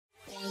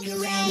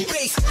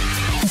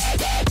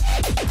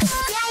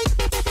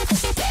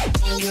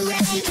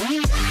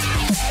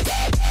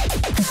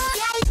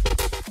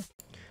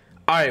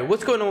Alright,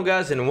 what's going on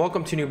guys, and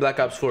welcome to a new Black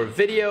Ops 4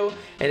 video.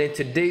 And in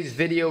today's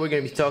video we're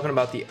going to be talking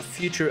about the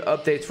future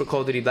updates for Call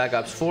of Duty Black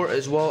Ops 4,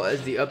 as well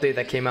as the update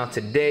that came out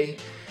today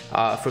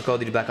for Call of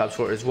Duty Black Ops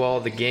 4 as well.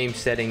 The game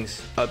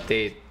settings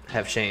update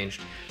have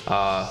changed.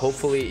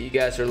 Hopefully you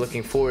guys are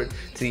looking forward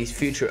to these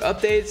future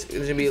updates.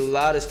 There's going to be a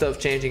lot of stuff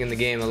changing in the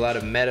game, a lot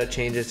of meta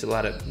changes, a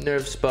lot of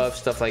nerfs, buffs,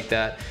 stuff like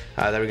that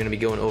that we're going to be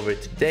going over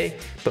today.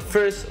 But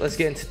first, let's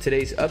get into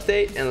today's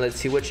update and let's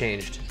see what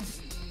changed.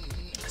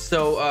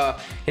 So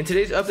in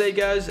today's update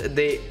guys,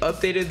 they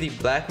updated the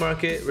black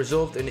market,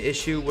 resolved an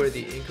issue where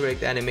the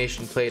incorrect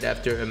animation played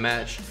after a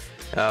match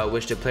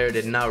which the player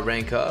did not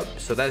rank up,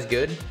 so that's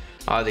good.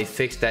 They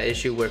fixed that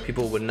issue where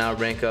people would not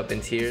rank up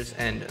in tiers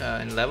and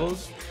in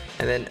levels.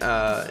 And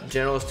then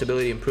general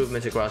stability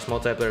improvements across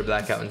multiplayer,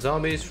 blackout, and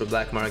zombies for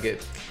black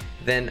market.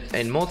 Then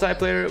in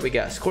multiplayer we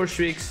got score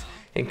streaks,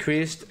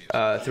 increased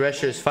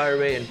Thresher's fire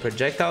rate and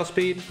projectile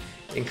speed,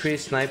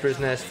 increased Sniper's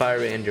Nest fire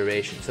rate and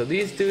duration. So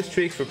these two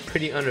streaks were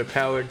pretty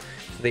underpowered,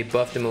 so they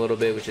buffed them a little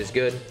bit, which is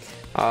good.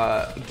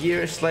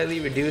 Gear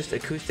slightly reduced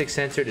acoustic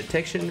sensor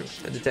detection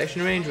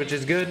range, which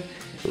is good.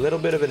 A little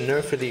bit of a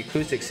nerf for the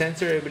acoustic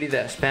sensor. Everybody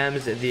that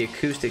spams the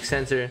acoustic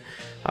sensor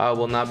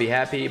will not be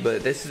happy,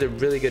 but this is a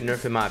really good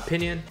nerf in my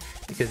opinion,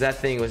 because that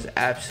thing was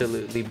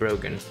absolutely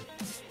broken.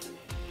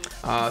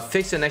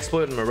 Fixed an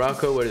exploit in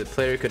Morocco where the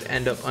player could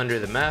end up under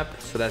the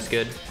map, so that's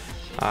good.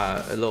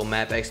 A little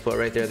map exploit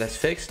right there, that's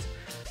fixed.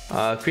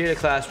 Create a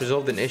class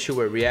resolved an issue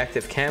where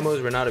reactive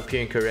camos were not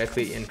appearing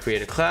correctly in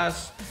create a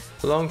class.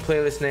 Long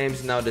playlist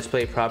names now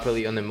display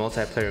properly on the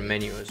multiplayer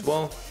menu as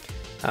well.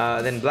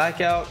 Then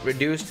blackout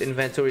reduced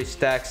inventory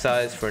stack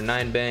size for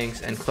 9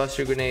 bangs and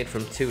cluster grenade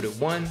from 2 to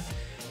 1.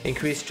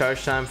 Increased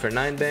charge time for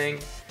 9 bang.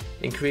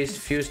 Increased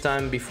fuse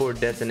time before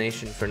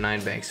detonation for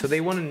 9 bangs. So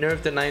they want to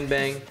nerf the 9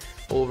 bang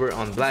over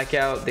on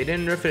blackout. They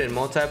didn't nerf it in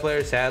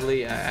multiplayer,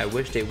 sadly. I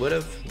wish they would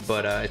have,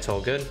 but it's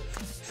all good.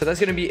 So that's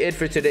going to be it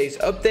for today's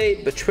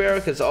update, but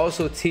TREYARCH has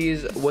also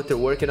teased what they're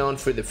working on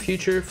for the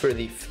future, for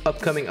the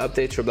upcoming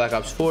updates for Black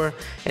Ops 4.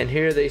 And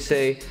here they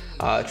say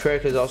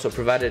TREYARCH has also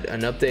provided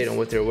an update on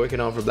what they're working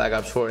on for Black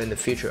Ops 4 in the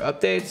future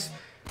updates.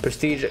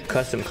 Prestige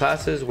custom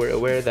classes. We're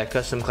aware that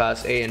custom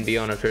class A and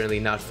beyond are currently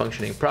not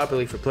functioning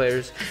properly for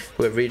players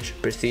who have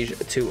reached Prestige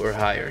 2 or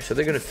higher. So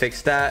they're going to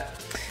fix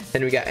that.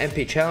 Then we got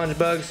MP challenge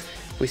bugs.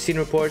 We've seen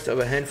reports of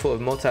a handful of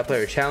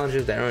multiplayer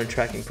challenges that aren't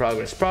tracking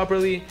progress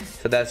properly,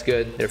 so that's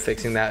good. They're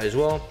fixing that as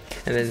well.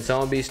 And then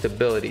zombie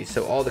stability.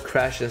 So all the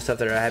crashes and stuff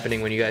that are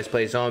happening when you guys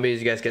play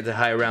zombies, you guys get to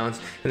high rounds,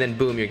 and then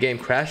boom, your game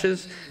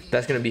crashes.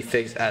 That's going to be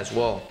fixed as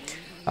well.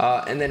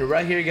 And then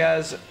right here,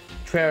 guys,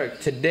 TREYARCH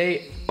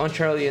today on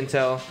Charlie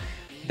Intel,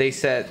 they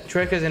said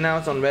TREYARCH has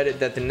announced on Reddit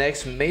that the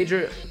next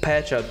major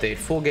patch update,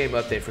 full game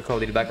update for Call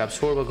of Duty Black Ops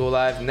 4 will go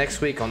live next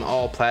week on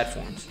all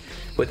platforms.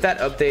 With that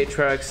update,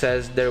 TREYARCH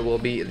says there will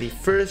be the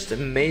first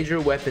major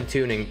weapon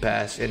tuning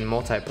pass in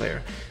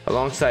multiplayer,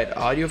 alongside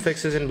audio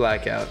fixes in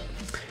blackout.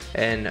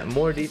 And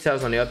more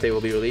details on the update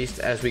will be released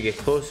as we get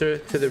closer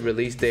to the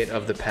release date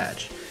of the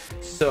patch.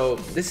 So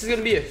this is going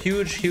to be a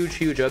huge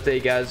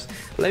update, guys.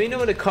 Let me know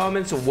in the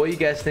comments what you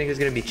guys think is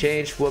going to be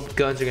changed, what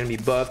guns are going to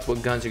be buffed,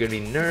 what guns are going to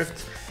be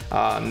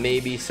nerfed,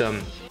 maybe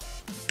some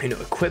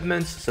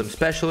equipment, some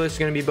specialists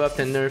are going to be buffed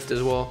and nerfed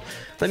as well.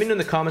 Let me know in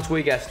the comments what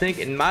you guys think.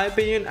 In my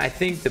opinion, I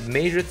think the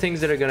major things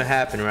that are going to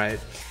happen, right,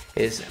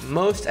 is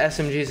most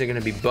SMGs are going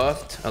to be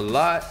buffed a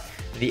lot.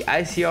 The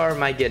ICR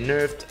might get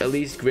nerfed, at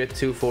least grip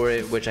 2 for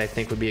it, which I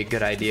think would be a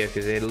good idea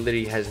because it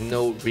literally has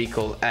no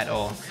recoil at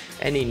all.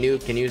 Any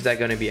noob can use that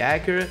gun to be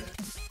accurate.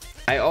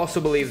 I also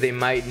believe they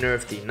might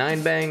nerf the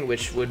 9 bang,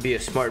 which would be a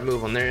smart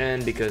move on their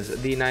end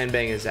because the 9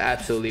 bang is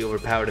absolutely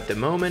overpowered at the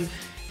moment.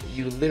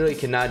 You literally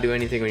cannot do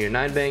anything on your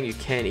 9 bang. You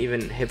can't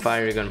even hip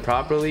fire your gun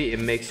properly. It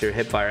makes your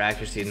hip fire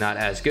accuracy not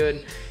as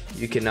good.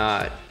 You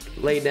cannot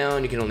lay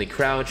down, you can only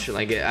crouch.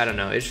 Like, I don't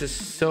know, it's just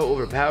so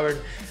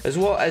overpowered. As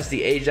well as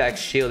the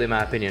Ajax shield, in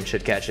my opinion,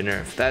 should catch a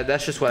nerf.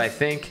 That's just what I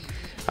think.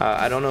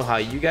 I don't know how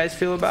you guys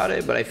feel about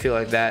it, but I feel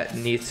like that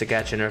needs to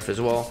catch a nerf as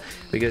well,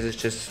 because it's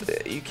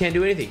just, you can't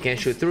do anything. You can't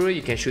shoot through it,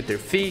 you can't shoot their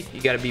feet,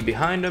 you got to be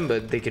behind them,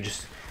 but they could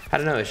just, I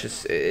don't know,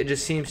 it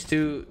just seems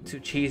too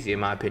cheesy in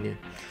my opinion.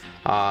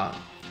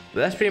 But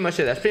that's pretty much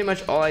it. That's pretty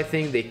much all I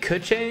think they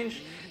could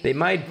change. They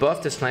might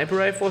buff the sniper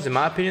rifles. In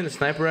my opinion, the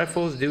sniper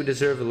rifles do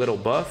deserve a little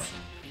buff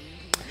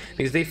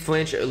because they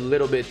flinch a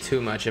little bit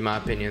too much, in my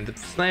opinion. The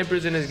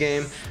snipers in this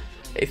game,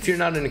 if you're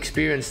not an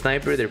experienced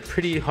sniper, they're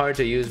pretty hard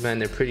to use, man.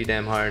 They're pretty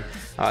damn hard.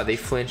 They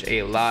flinch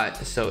a lot.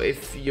 So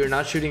if you're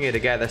not shooting at a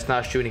guy that's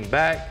not shooting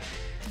back,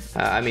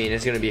 I mean,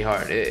 it's going to be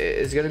hard.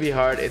 It's going to be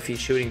hard if he's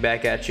shooting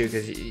back at you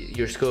because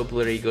your scope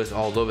literally goes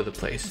all over the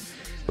place,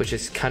 which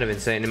is kind of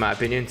insane in my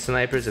opinion.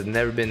 Snipers have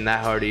never been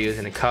that hard to use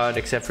in a COD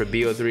except for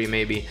BO3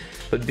 maybe.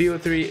 But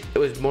BO3, it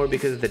was more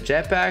because of the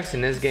jetpacks.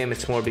 In this game,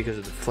 it's more because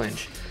of the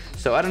flinch.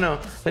 So I don't know.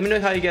 Let me know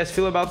how you guys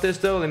feel about this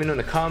though. Let me know in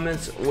the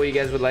comments what you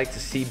guys would like to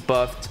see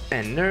buffed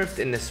and nerfed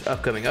in this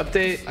upcoming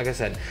update. Like I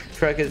said,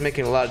 TREYARCH is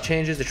making a lot of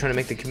changes. They're trying to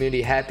make the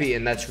community happy,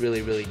 and that's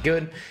really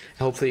good.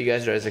 Hopefully you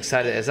guys are as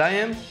excited as I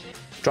am.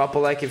 Drop a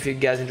like if you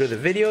guys enjoyed the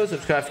video,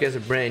 subscribe if you guys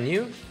are brand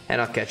new,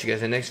 and I'll catch you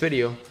guys in the next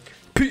video.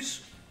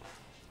 Peace!